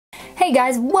Hey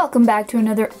guys, welcome back to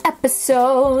another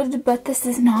episode, but this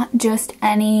is not just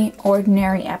any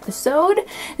ordinary episode.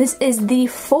 This is the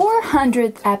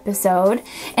 400th episode,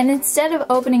 and instead of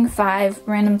opening 5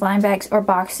 random blind bags or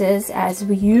boxes as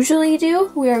we usually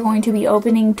do, we are going to be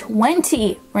opening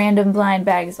 20 random blind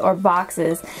bags or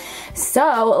boxes.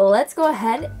 So let's go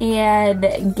ahead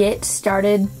and get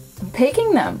started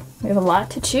picking them. We have a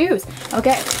lot to choose.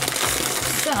 Okay,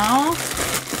 so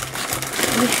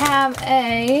we have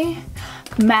a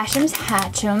Mash'ems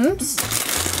Hatchems.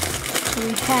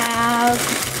 We have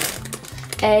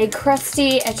a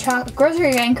Grocery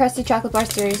Gang Krusty Chocolate Bar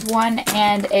Series 1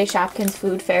 and a Shopkins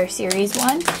Food Fair Series 1.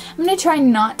 I'm going to try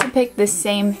not to pick the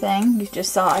same thing. You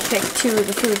just saw I picked 2 of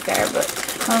the Food Fair, but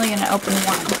I'm only going to open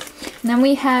 1. And then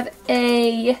we have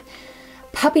a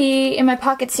Puppy in My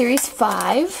Pocket Series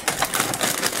 5.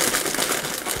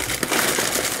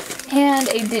 And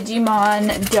a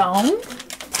Digimon Dome.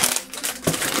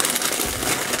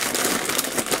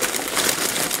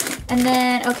 And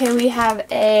then, okay, we have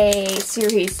a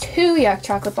Series 2 Yuck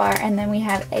Chocolate Bar, and then we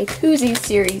have a Koozie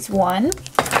Series 1.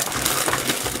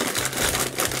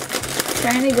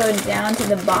 Trying to go down to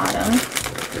the bottom,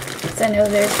 because I know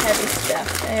there's heavy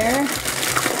stuff there.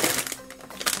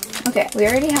 Okay, we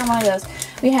already have one of those.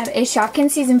 We have a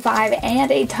Shopkins Season 5 and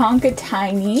a Tonka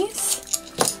Tinies.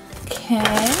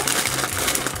 Okay.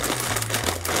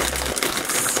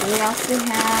 Let's see what else we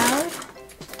have.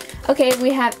 Okay,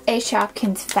 we have a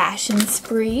Shopkins Fashion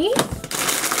Spree.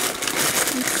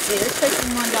 Let's see, let's put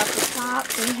some ones off the top.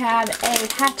 We have a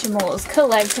Hatchimals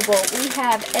Collectible. We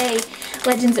have a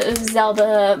Legends of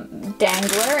Zelda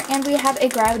Dangler. And we have a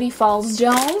Gravity Falls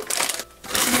Dome.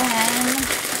 Then,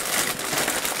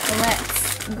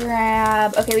 let's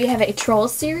grab, okay, we have a Troll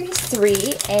Series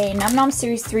 3, a Num Nom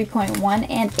Series 3.1,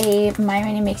 and a My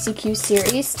Rainy Makes You Q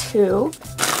Series 2.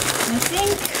 I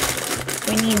think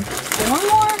we need 4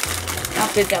 more. I'll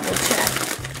have to double check.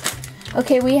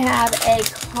 Okay, we have a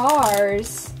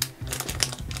Cars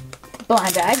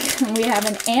blind bag. We have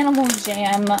an Animal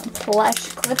Jam plush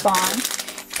clip-on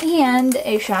and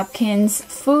a Shopkins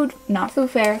not Food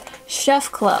Fair, Chef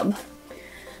Club.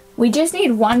 We just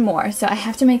need 1 more, so I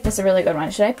have to make this a really good one.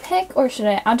 Should I pick or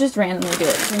should I'll just randomly do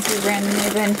it since we've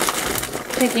randomly been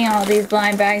picking all these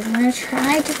blind bags. I'm going to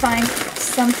try to find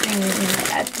something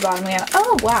at the bottom. We have,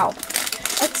 oh wow.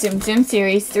 A Tsum Tsum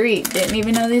Series 3. Didn't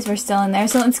even know these were still in there.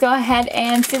 So let's go ahead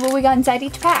and see what we got inside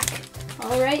each pack.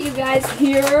 Alright you guys,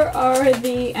 here are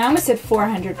the, I almost said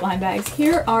 400 blind bags.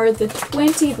 Here are the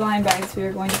 20 blind bags we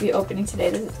are going to be opening today.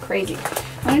 This is crazy.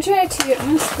 I'm going to try to, I'm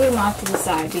going to split them off to the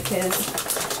side because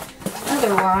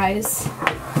otherwise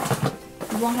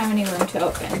we won't have any room to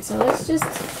open. So let's just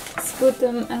split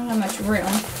them. I don't have much room.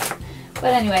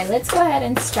 But anyway, let's go ahead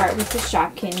and start with the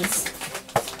Shopkins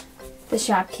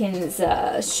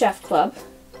Chef Club.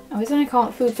 I always want to call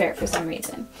it Food Fair for some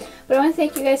reason. But I want to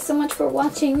thank you guys so much for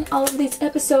watching all of these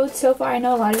episodes so far. I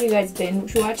know a lot of you guys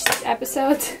binge watch these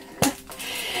episodes.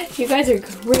 You guys are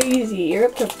crazy. You're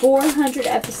up to 400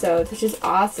 episodes, which is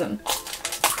awesome.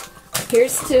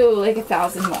 Here's to like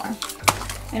 1,000 more.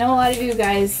 I know a lot of you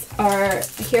guys are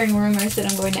hearing rumors that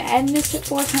I'm going to end this at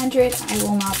 400. I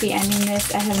will not be ending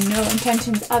this. I have no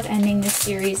intentions of ending this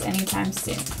series anytime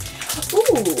soon.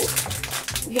 Ooh,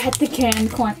 we got the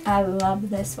canned corn. I love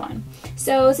this one.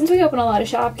 So since we open a lot of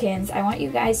Shopkins, I want you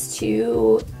guys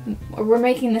to, we're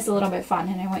making this a little bit fun,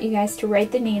 and I want you guys to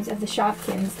write the names of the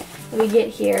Shopkins that we get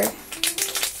here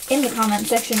in the comment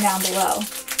section down below.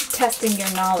 Testing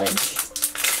your knowledge.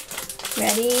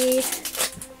 Ready?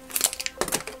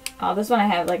 Oh, this one I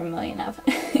have like a million of.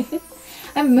 I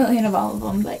have a million of all of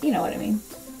them, but you know what I mean.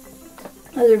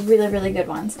 Those are really, really good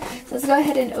ones. So let's go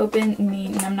ahead and open the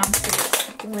Num Nom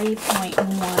Series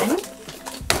 3.1.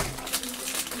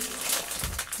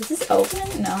 Is this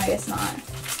open? No, I guess not.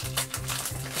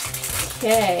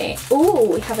 Okay.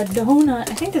 Ooh, we have a donut.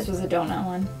 I think this was a donut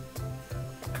one.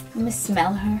 I'm gonna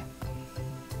smell her.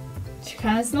 She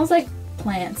kind of smells like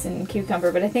plants and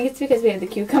cucumber, but I think it's because we have the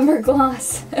cucumber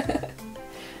gloss.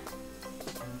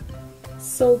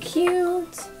 So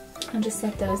cute. I'll just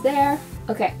set those there.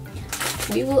 Okay.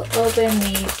 We will open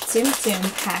the Tsum Tsum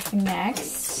pack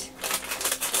next.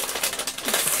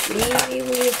 Let's see,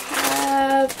 we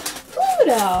have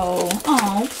Pluto.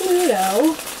 Oh,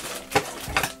 Pluto. Okay,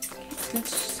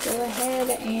 let's just go ahead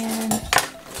and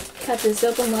cut this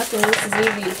open. Luckily, this is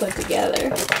easy to put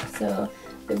together. So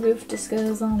the roof just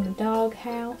goes on the dog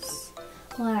house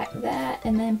like that,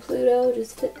 and then Pluto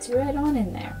just fits right on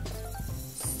in there.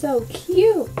 So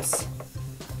cute.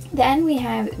 Then we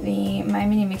have the My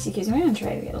Mini Mixie Cues. I'm going to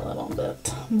try to get a little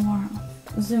bit more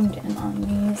zoomed in on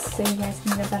these so you guys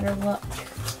can get a better look.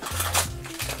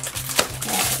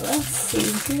 let's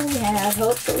see. Here we have,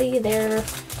 hopefully they're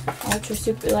ultra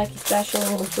super lucky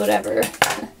specials, whatever.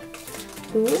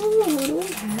 Ooh, what do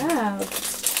we have?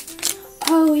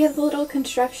 Oh, we have the little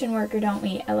construction worker, don't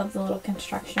we? I love the little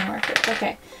construction worker.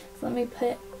 Okay, so let me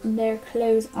put their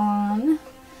clothes on.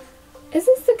 Is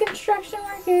this the construction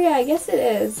worker? Yeah, I guess it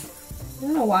is. I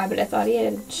don't know why, but I thought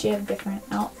she had a different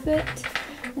outfit.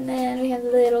 And then we have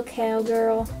the little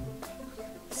cowgirl.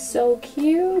 So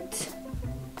cute.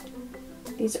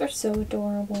 These are so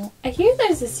adorable. I hear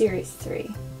there's a series 3.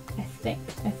 I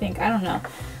think. I don't know.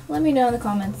 Let me know in the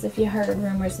comments if you heard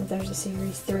rumors that there's a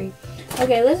series 3.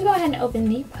 Okay, let's go ahead and open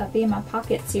the Puppy in My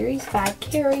Pocket series 5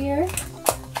 carrier.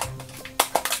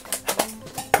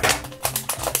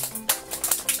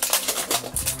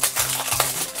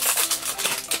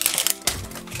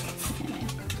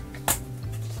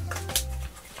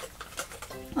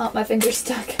 Oh, my finger's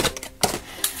stuck.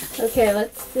 Okay,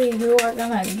 let's see who we're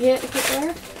gonna get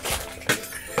here.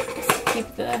 Let's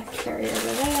keep the carrier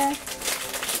over there.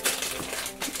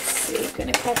 Let's see, I'm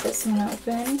gonna cut this one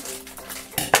open.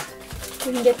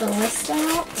 We can get the list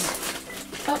out.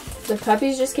 Oh, the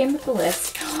puppies just came with the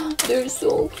list. They're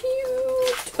so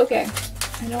cute. Okay,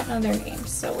 I don't know their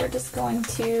names, so we're just going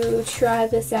to try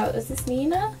this out. Is this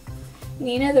Nina?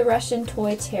 Nina the Russian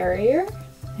Toy Terrier,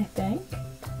 I think.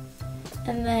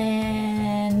 And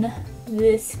then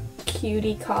this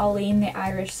cutie Colleen the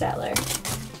Irish Setter.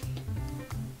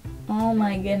 Oh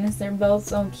my goodness, they're both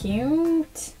so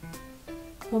cute.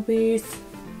 Puppies.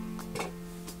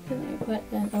 Let me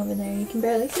put them over there. You can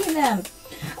barely see them.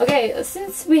 Okay,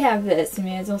 since we have this, I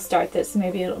may as well start this.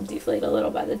 Maybe it'll deflate a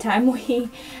little by the time we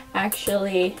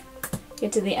actually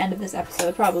get to the end of this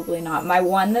episode. Probably not. My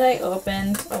one that I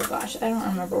opened, oh gosh, I don't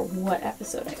remember what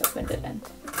episode I opened it in.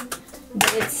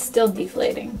 But it's still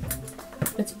deflating.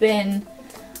 It's been,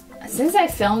 since I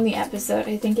filmed the episode,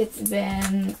 I think it's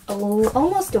been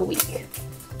almost a week.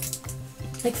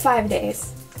 Like 5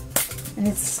 days. And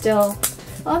it's still,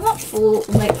 well, not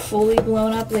fully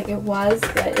blown up like it was,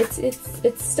 but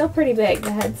it's still pretty big.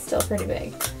 The head's still pretty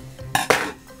big.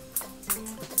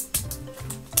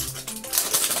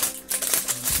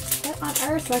 What on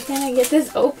earth? Why can't I get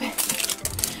this open?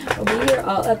 I'll be here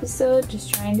all episode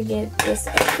just trying to get this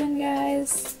open,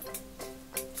 guys.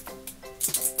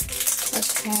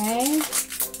 Okay.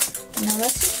 No,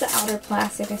 that's just the outer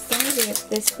plastic. I still need to get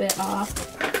this bit off.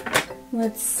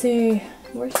 Let's see.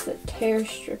 Where's the tear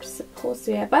strip supposed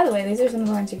to be at? By the way, these are some of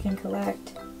the ones you can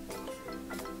collect.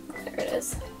 There it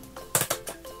is.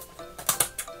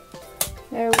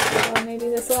 There we go. Maybe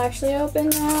this will actually open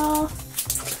now.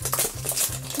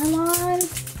 Come on.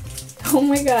 Oh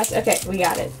my gosh. Okay, we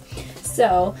got it.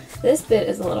 So, this bit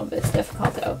is a little bit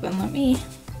difficult to open. Let me...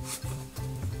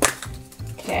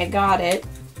 Okay, I got it.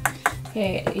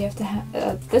 Okay, you have to have...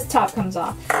 this top comes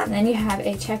off. And then you have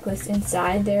a checklist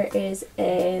inside. There is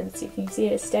a... Let's see if you can see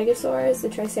it. A Stegosaurus, the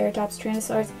Triceratops,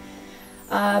 Tyrannosaurus.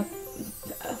 I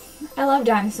love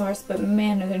dinosaurs, but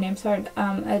man, their name's hard.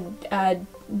 A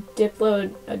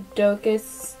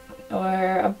Diplodocus,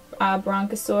 or a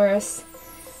Bronchosaurus,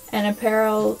 and a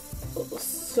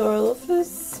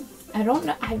Parasaurolophus. I don't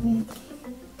know. I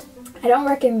don't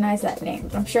recognize that name,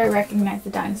 but I'm sure I recognize the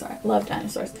dinosaur. I love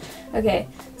dinosaurs. Okay,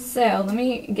 so let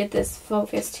me get this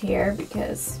focused here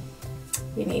because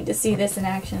we need to see this in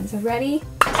action. So ready?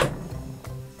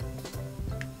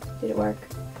 Did it work?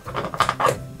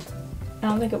 I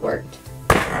don't think it worked.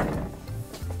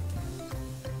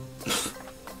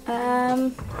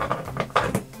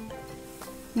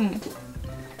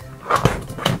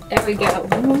 There we go.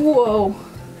 Whoa.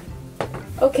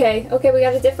 Okay, we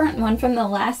got a different one from the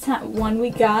last one we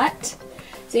got.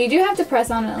 So you do have to press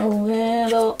on it a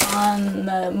little on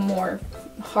the more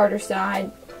harder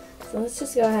side. So let's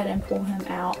just go ahead and pull him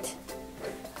out.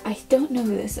 I don't know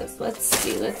who this is. Let's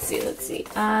see. It's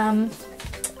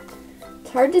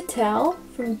hard to tell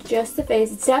from just the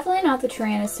face. It's definitely not the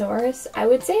Tyrannosaurus. I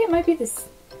would say it might be this.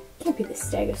 Can't be the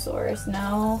Stegosaurus.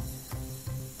 No.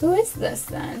 Who is this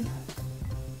then?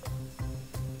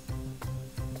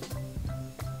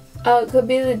 Oh, it could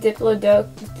be the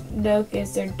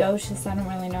Diplodocus or Docious. I don't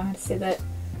really know how to say that.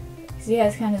 Because he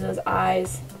has kind of those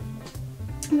eyes.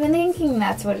 I've been thinking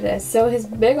that's what it is. So his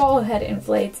big old head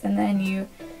inflates and then you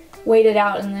wait it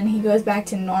out and then he goes back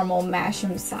to normal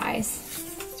Mash'em size.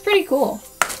 It's pretty cool.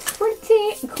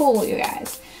 Pretty cool, you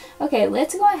guys. Okay,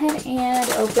 let's go ahead and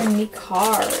open the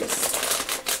cars.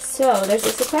 So there's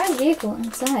a surprise vehicle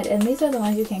inside and these are the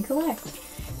ones you can collect.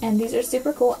 And these are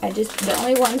super cool. The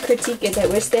only one critique is I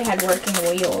wish they had working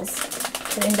wheels.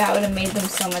 I think that would have made them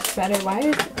so much better. Why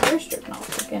is the tear strip not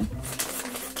working?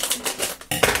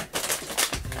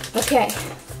 Okay,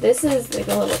 this is like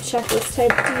a little checklist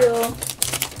type deal.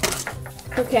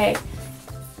 Okay,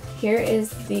 here is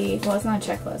the, well, it's not a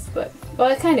checklist, but,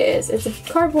 well, it kind of is. It's a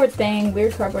cardboard thing,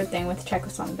 weird cardboard thing with a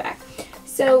checklist on the back.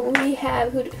 So we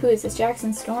have, who is this,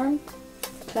 Jackson Storm?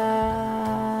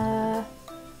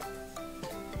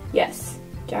 Yes,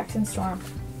 Jackson Storm.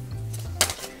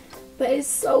 But it's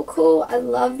so cool. I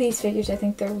love these figures. I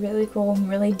think they're really cool and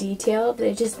really detailed.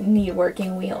 They just need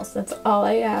working wheels. That's all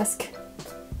I ask.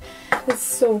 It's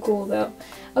so cool though.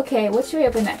 Okay, what should we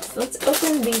open next? Let's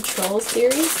open the Trolls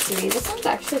Series 3. This one's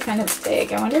actually kind of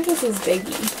big. I wonder if this is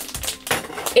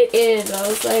biggie. It is. I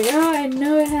was like, oh, I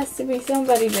know it has to be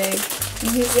somebody big.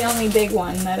 And he's the only big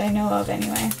one that I know of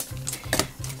anyway.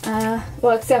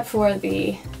 Well, except for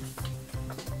the,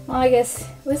 well, I guess,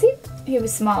 was he? He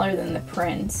was smaller than the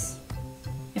Prince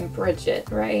and Bridget,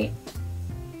 right?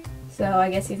 So I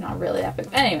guess he's not really that big.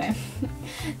 Anyway,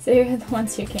 so here are the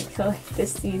ones you can collect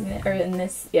this season, or in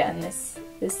this, yeah, in this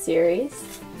series.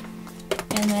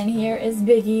 And then here is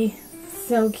Biggie.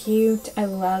 So cute. I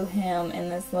love him in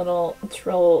this little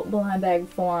troll blind bag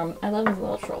form. I love his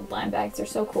little troll blind bags. They're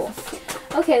so cool.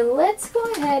 Okay, let's go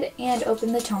ahead and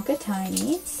open the Tonka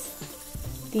Tinies.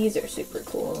 These are super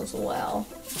cool as well.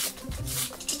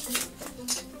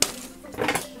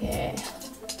 Okay.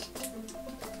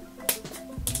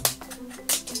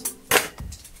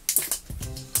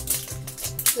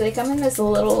 So they come in this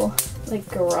little, like,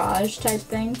 garage type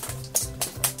thing.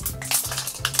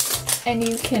 And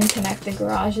you can connect the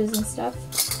garages and stuff.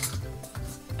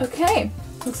 Okay.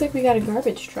 Looks like we got a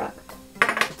garbage truck.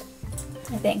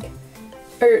 I think.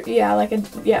 Or, yeah, like a,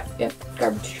 yeah,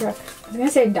 garbage truck. I was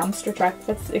gonna say dumpster truck.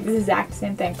 That's the exact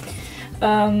same thing.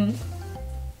 Where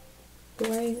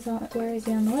is he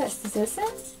on the list? Is this him?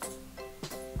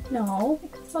 No.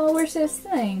 Oh, where's this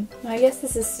thing? I guess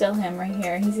this is still him right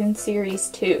here. He's in Series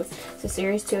 2. So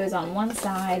Series 2 is on one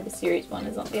side, the Series 1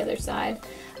 is on the other side.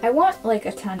 I want like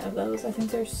a ton of those. I think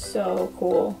they're so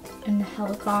cool. And the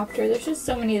helicopter. There's just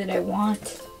so many that I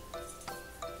want.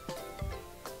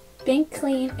 Think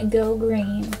clean and go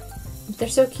green. They're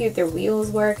so cute. Their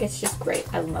wheels work. It's just great.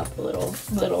 I love the little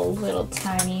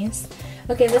tinies.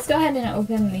 Okay, let's go ahead and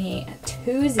open the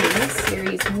Toozy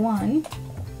Series 1.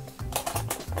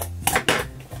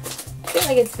 I feel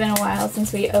like it's been a while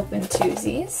since we opened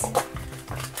Toozies.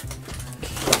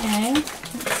 Okay,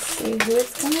 let's see who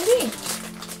it's gonna be.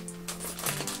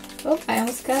 Oh, I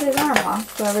almost got his arm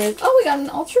off. Whoever it is. Oh, we got an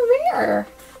ultra rare.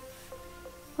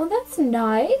 Well, that's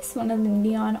nice. One of the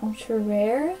neon ultra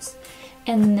rares.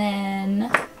 And then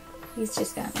he's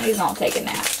gonna take a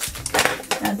nap.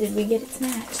 Now, did we get its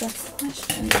match? That's the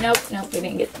question. Nope, we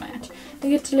didn't get the match. We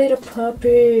get the little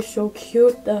puppy. So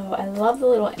cute, though. I love the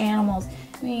little animals.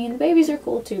 I mean, the babies are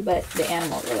cool, too, but the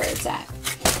animals are where it's at.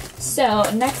 So,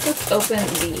 next let's open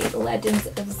the Legends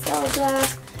of Zelda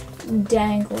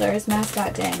danglers,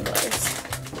 mascot danglers.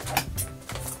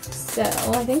 So,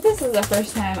 I think this is the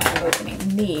first time I'm opening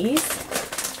these.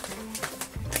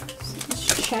 So let's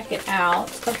check it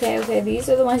out. Okay, these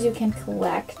are the ones you can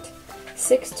collect.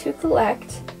 6 to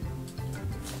collect.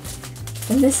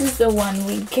 And this is the one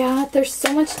we got. They're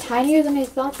so much tinier than I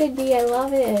thought they'd be. I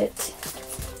love it.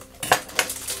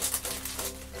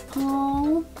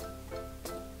 Oh,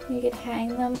 you could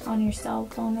hang them on your cell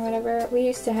phone or whatever. We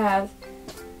used to have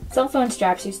cell phone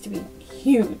straps. Used to be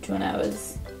huge when I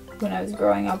was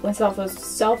growing up. When cell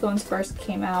phones first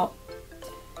came out.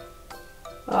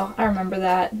 Oh, I remember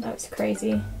that. That was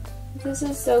crazy. This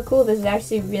is so cool. This is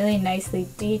actually really nicely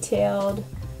detailed.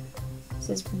 This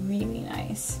is really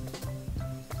nice.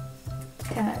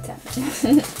 10 out of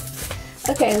 10.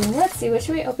 Okay, let's see. What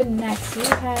should we open next? We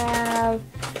can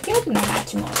open the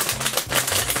Hatchimals.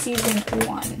 Season 1.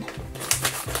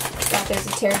 God, there's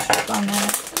a tear strip on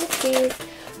that. Let's see.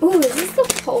 Ooh, is this the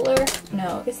polar?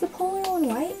 No. Is the polar one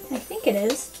white? I think it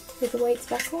is. With the white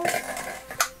speckle? I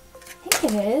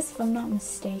think it is, if I'm not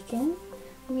mistaken.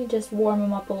 Let me just warm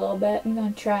them up a little bit. I'm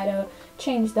going to try to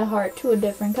change the heart to a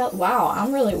different color. Wow,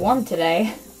 I'm really warm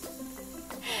today.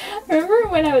 Remember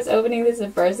when I was opening this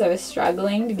at first, I was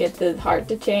struggling to get the heart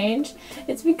to change?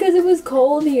 It's because it was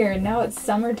cold here. Now it's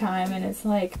summertime and it's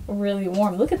like really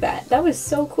warm. Look at that. That was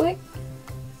so quick.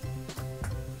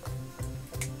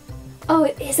 Oh,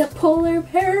 it is a Polar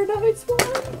Paradise one.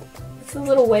 It's a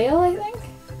little whale, I think.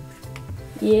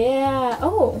 Yeah.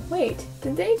 Oh, wait.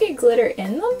 Did they get glitter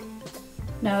in them?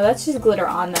 No, that's just glitter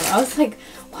on them. I was like,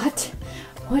 what?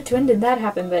 When did that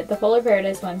happen? But the Polar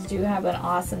Paradise ones do have an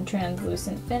awesome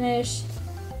translucent finish.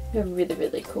 They're really,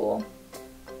 really cool.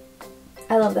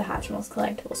 I love the Hatchimals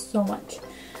collectibles so much.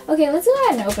 Okay, let's go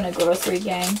ahead and open a grocery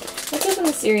gang. Let's open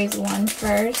the Series 1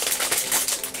 first.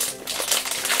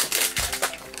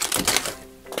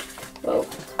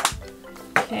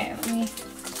 Tiffany.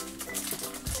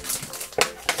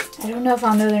 I don't know if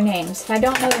I'll know their names. If I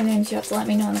don't know their names, you have to let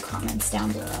me know in the comments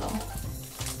down below.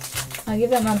 I'll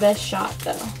give that my best shot,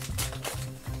 though.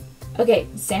 Okay,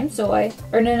 Sam Soy.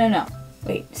 Or no.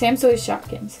 Wait, Sam Soy's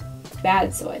Shopkins.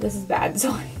 Bad Soy. This is Bad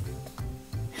Soy.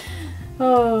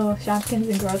 Oh, Shopkins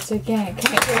and Grocery Gang.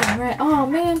 Can't get them right. Oh,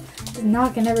 man. Just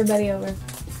knocking everybody over.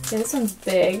 Yeah, this one's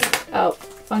big. Oh,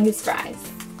 Fungus Fries.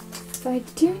 So I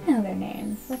do know their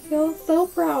names. I feel so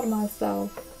proud of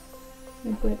myself.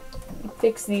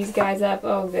 Fix these guys up.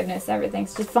 Oh goodness,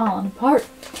 everything's just falling apart.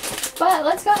 But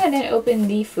let's go ahead and open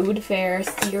the Food Fair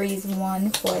Series 1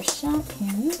 for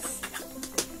Shopkins.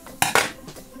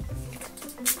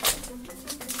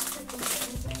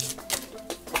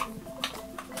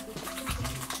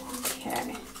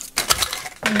 Okay.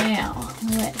 Now,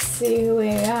 let's see who we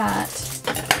got.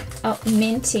 Oh,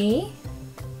 Minty.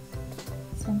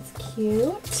 This one's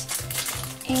cute.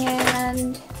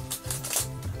 And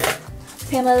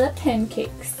Pamela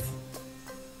Pancakes.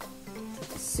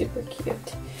 Super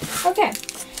cute. Okay,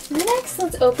 next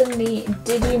let's open the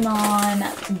Digimon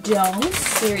Domes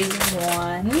Series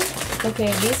 1.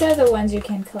 Okay, these are the ones you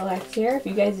can collect here. If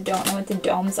you guys don't know what the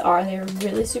domes are, they're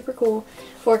really super cool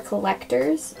for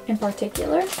collectors in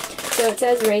particular. So it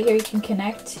says right here you can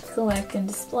connect, collect, and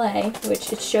display,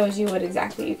 which it shows you what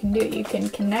exactly you can do. You can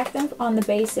connect them on the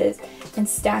bases and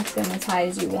stack them as high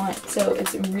as you want. So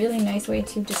it's a really nice way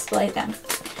to display them.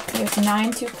 There's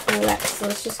 9 to collect, so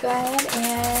let's just go ahead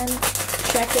and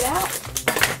check it out.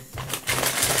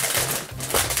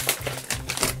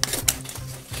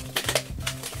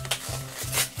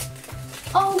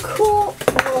 Oh, cool!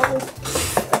 Whoa.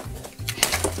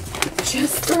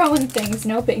 Just throwing things,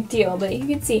 no big deal, but you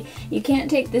can see you can't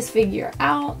take this figure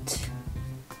out.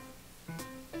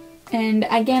 And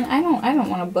again, I don't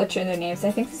want to butcher their names.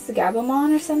 I think this is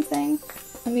Gabumon or something.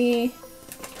 Let me...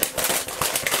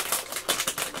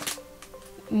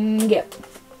 Yep.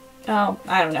 Oh,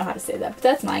 I don't know how to say that, but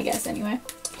that's my guess anyway.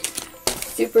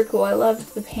 Super cool. I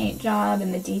love the paint job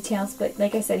and the details, but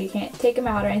like I said, you can't take them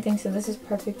out or anything, so this is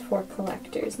perfect for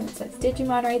collectors. And it says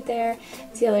Digimon right there.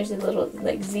 See how there's a little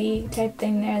like Z type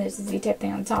thing there? There's a Z type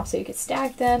thing on the top, so you can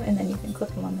stack them, and then you can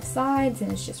clip them on the sides,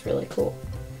 and it's just really cool.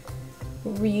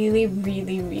 Really,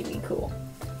 really, really cool.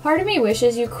 Part of me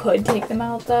wishes you could take them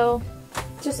out, though.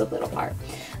 Just a little part.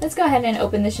 Let's go ahead and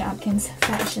open the Shopkins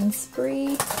Fashion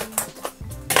Spree.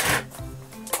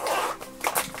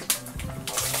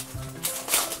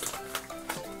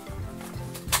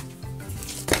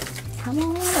 Come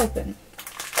on, open.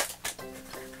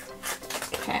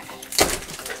 Okay.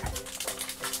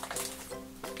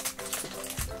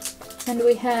 And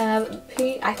we have,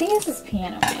 I think this is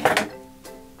Piano Man.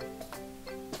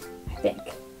 I think.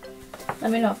 Let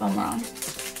me know if I'm wrong.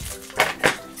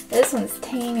 This one's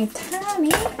teeny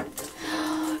tiny.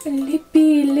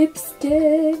 Lippy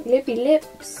lipstick. Lippy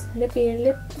lips. Lippy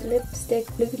lipstick.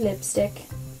 Blue lipstick.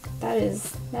 That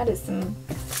is some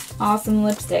awesome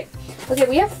lipstick. Okay,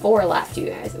 we have 4 left, you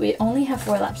guys. We only have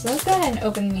 4 left. So let's go ahead and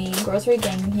open the Grocery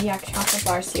Gang Yak Chocolate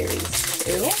Bar Series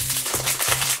 2.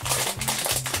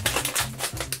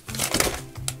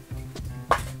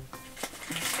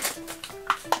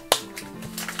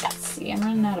 I'm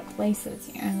running out of places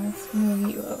here. Let's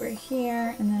move you over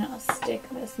here, and then I'll stick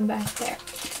this back there.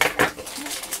 Okay.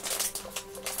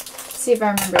 See if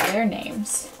I remember their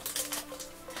names.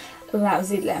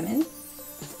 Lousy Lemon.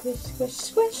 Squish, squish,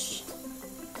 squish.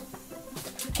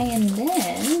 And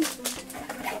then,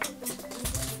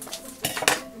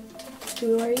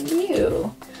 who are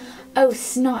you? Oh,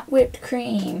 Snot Whipped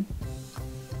Cream.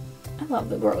 I love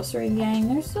the Grocery Gang.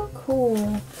 They're so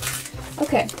cool.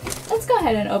 Okay, let's go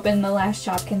ahead and open the last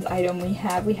Shopkins item we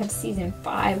have. We have Season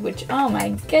 5, which, oh my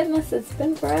goodness, it's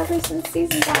been forever since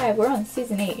Season 5. We're on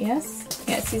Season 8, yes?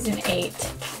 Yeah, Season 8.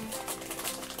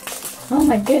 Oh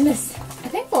my goodness. I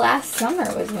think last summer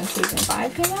was when Season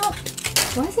 5 came out.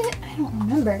 Was it? I don't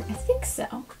remember. I think so.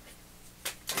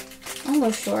 I'm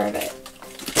almost sure of it.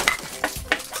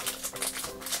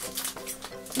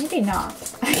 Maybe not.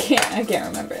 I can't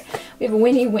remember. We have a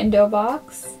Winnie window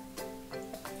box.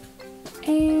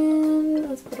 And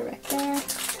let's put it right there.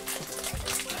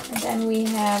 And then we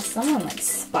have someone like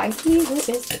Spiky. Who is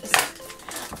this?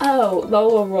 Oh,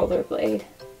 Lola Rollerblade.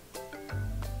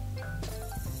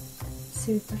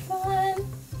 Super fun.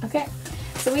 Okay,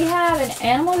 so we have an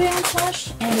Animal Jam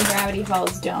plush and a Gravity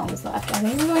Falls Domes left. I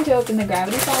think we're going to open the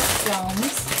Gravity Falls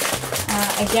Domes.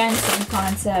 Again, same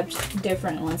concept,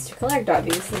 different ones to collect,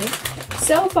 obviously.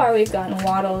 So far, we've gotten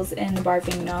Waddles and the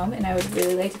Barfing Gnome, and I would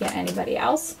really like to get anybody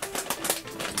else.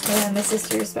 And my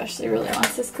sister especially really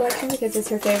wants this collection because it's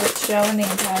her favorite show in the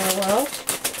entire world.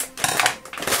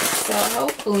 So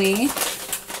hopefully,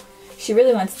 she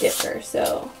really wants Dipper,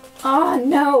 so. Oh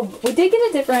no, we did get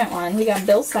a different one. We got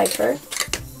Bill Cipher.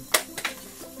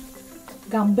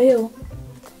 Got Bill.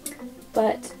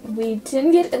 But we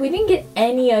didn't get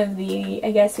any of the,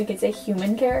 I guess we could say,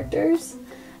 human characters.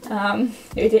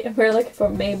 We're looking for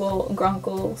Mabel,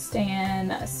 Grunkle, Stan,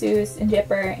 Seuss, and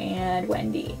Dipper, and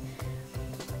Wendy.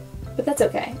 But that's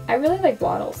okay. I really like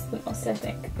Waddles the most, I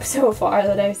think, so far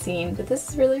that I've seen. But this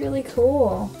is really, really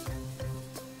cool.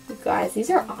 You guys, these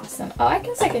are awesome. Oh, I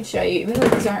guess I can show you, even though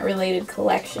these aren't related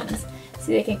collections.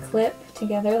 See, they can clip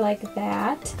together like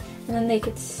that, and then they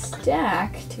could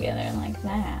stack together like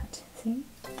that. See?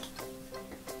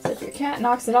 So if your cat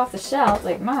knocks it off the shelf,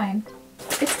 like mine,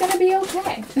 it's gonna be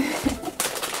okay.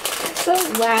 So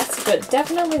last, but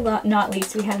definitely not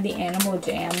least, we have the Animal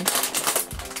Jam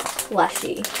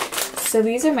plushie. So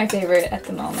these are my favorite at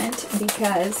the moment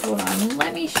because, hold on,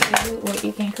 let me show you what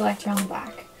you can collect here on the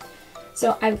back.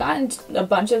 So I've gotten a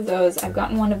bunch of those, I've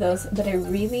gotten one of those, but I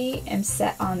really am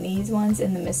set on these ones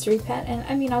in the mystery pet, and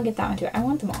I mean, I'll get that one too, I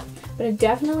want them all. But I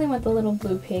definitely want the little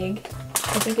blue pig.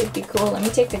 I think it'd be cool. Let me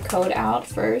take the code out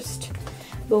first.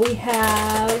 But we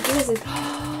have, what is it?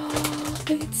 Oh,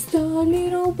 it's the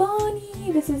little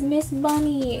bunny. This is Miss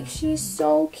Bunny. She's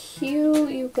so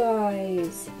cute, you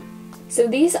guys. So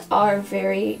these are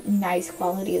very nice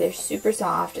quality. They're super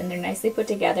soft and they're nicely put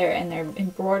together and they're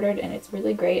embroidered and it's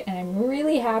really great, and I'm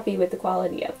really happy with the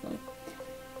quality of them.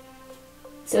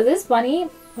 So this bunny,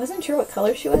 wasn't sure what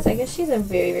color she was. I guess she's a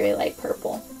very, very light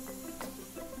purple.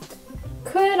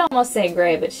 Could almost say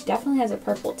gray, but she definitely has a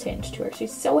purple tinge to her.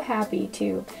 She's so happy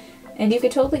too. And you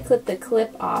could totally clip the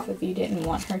clip off if you didn't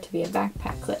want her to be a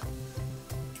backpack clip.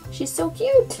 She's so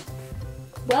cute.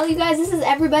 Well, you guys, this is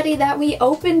everybody that we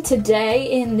opened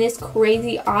today in this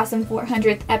crazy, awesome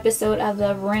 400th episode of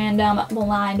the Random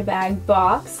Blind Bag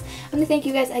Box. I want to thank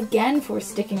you guys again for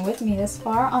sticking with me this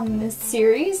far on this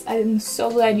series. I'm so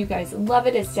glad you guys love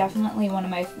it. It's definitely one of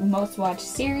my most watched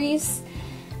series.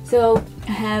 So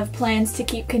I have plans to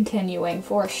keep continuing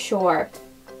for sure.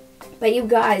 But you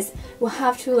guys will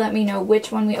have to let me know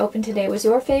which one we opened today was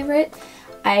your favorite.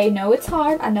 I know it's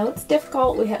hard, I know it's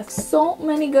difficult, we have so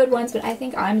many good ones, but I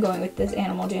think I'm going with this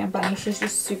Animal Jam bunny. She's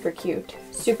just super cute,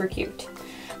 super cute.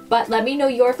 But let me know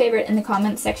your favorite in the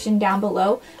comments section down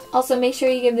below. Also, make sure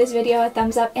you give this video a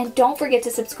thumbs up, and don't forget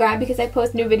to subscribe because I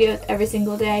post new videos every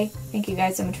single day. Thank you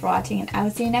guys so much for watching, and I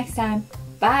will see you next time.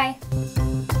 Bye!